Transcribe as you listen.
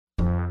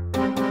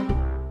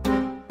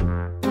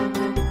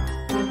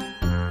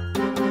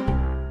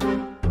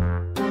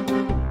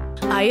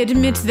I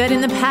admit that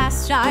in the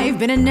past I've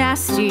been a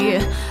nasty.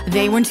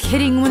 They weren't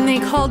kidding when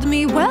they called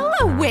me, well,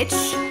 a witch.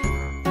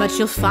 But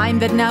you'll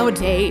find that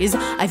nowadays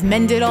I've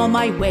mended all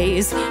my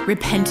ways,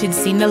 repented,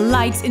 seen the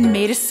light, and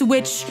made a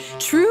switch.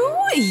 True?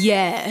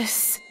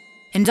 Yes.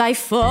 And I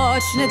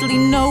fortunately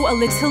know a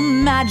little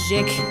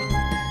magic.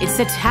 It's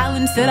a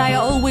talent that I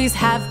always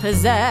have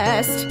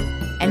possessed.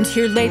 And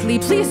here lately,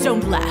 please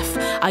don't laugh,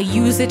 I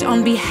use it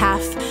on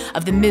behalf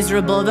of the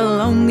miserable, the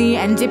lonely,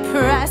 and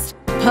depressed.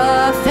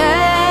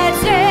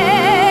 Pathetic,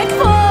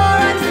 poor,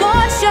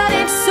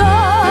 unfortunate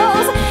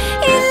souls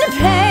in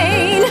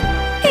pain,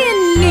 in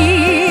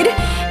need.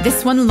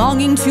 This one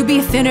longing to be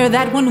thinner,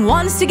 that one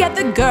wants to get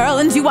the girl,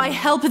 and do I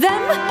help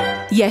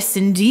them? Yes,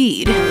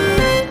 indeed.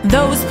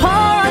 Those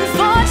poor,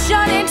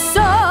 unfortunate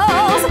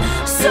souls,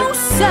 so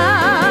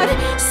sad,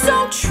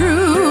 so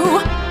true.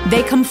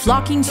 They come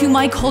flocking to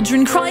my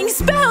cauldron, crying,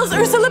 "Spells,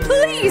 Ursula,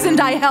 please!" And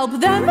I help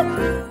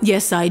them?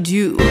 Yes, I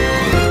do.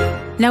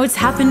 Now it's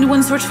happened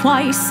once or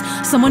twice,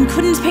 someone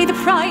couldn't pay the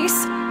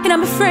price, and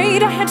I'm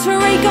afraid I had to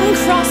rake 'em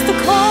across the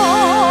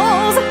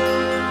coals.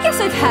 Yes,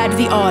 I've had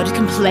the odd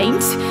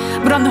complaint,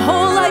 but on the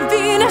whole I've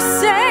been a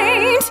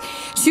saint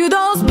to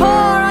those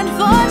poor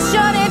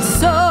unfortunate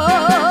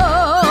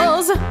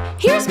souls.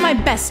 Here's my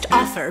best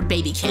offer,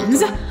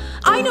 babykins.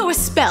 I know a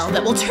spell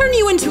that will turn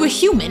you into a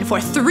human for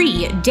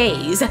 3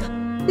 days.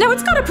 Now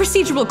it's got a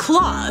procedural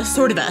clause,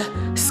 sort of a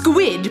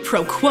squid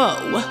pro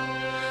quo.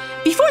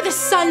 Before the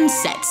sun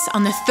sets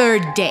on the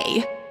 3rd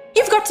day,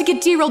 you've got to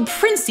get dear old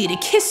Princey to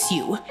kiss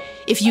you.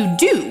 If you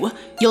do,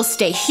 you'll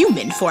stay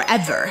human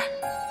forever.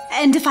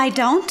 And if I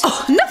don't?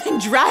 Oh, nothing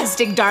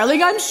drastic,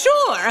 darling, I'm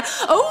sure.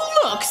 Oh,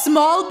 look,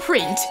 small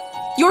print.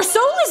 Your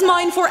soul is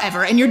mine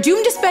forever, and you're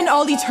doomed to spend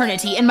all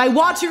eternity in my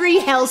watery,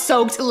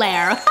 hell-soaked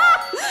lair. Ha!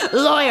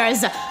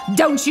 Lawyers,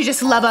 don't you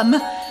just love 'em?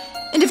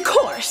 And of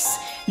course,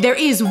 there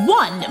is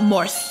one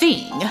more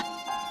thing.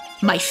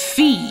 My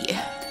fee.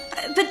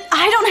 But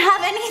I don't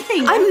have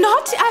anything. I'm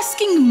not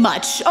asking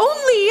much,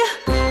 only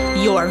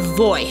your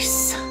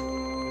voice.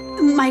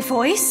 My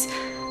voice?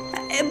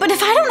 But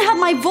if I don't have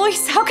my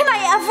voice, how can I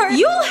ever—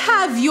 You'll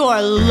have your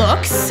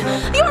looks,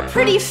 your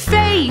pretty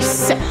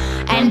face,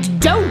 and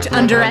don't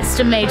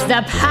underestimate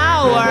the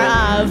power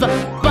of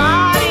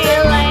body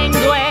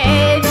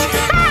language.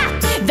 Ha!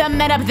 The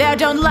men up there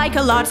don't like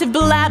a lot of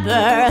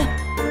blabber.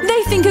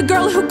 They think a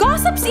girl who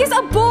gossips is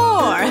a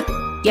bore.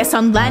 Yes,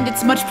 on land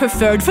it's much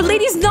preferred for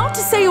ladies not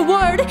to say a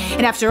word.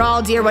 And after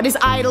all, dear, what is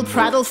idle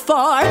prattle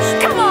for?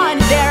 Come on,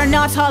 they're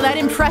not all that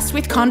impressed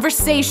with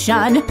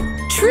conversation.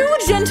 True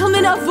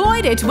gentlemen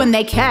avoid it when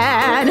they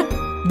can.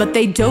 But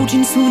they dote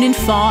and swoon and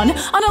fawn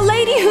on a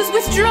lady who's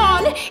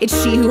withdrawn. It's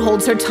she who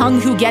holds her tongue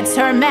who gets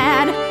her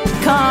man.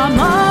 Come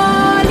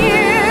on,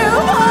 you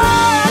poor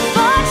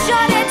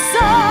unfortunate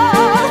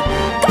soul.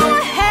 Go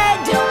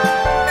ahead,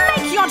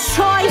 make your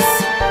choice.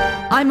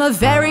 I'm a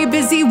very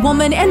busy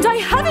woman and I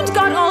haven't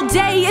got all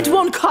day. It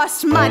won't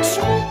cost much,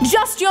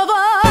 just your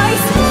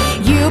voice.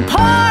 You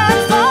poor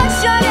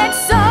unfortunate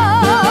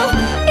soul.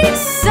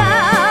 It's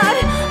sad,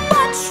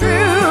 but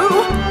true.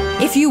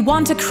 If you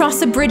want to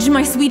cross a bridge,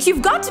 my sweet,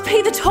 you've got to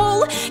pay the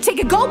toll. Take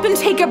a gulp and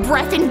take a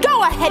breath and go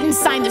ahead and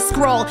sign the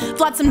scroll.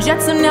 Flotsam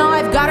jetsam, now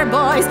I've got her,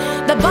 boys.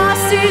 The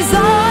boss is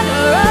on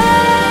her.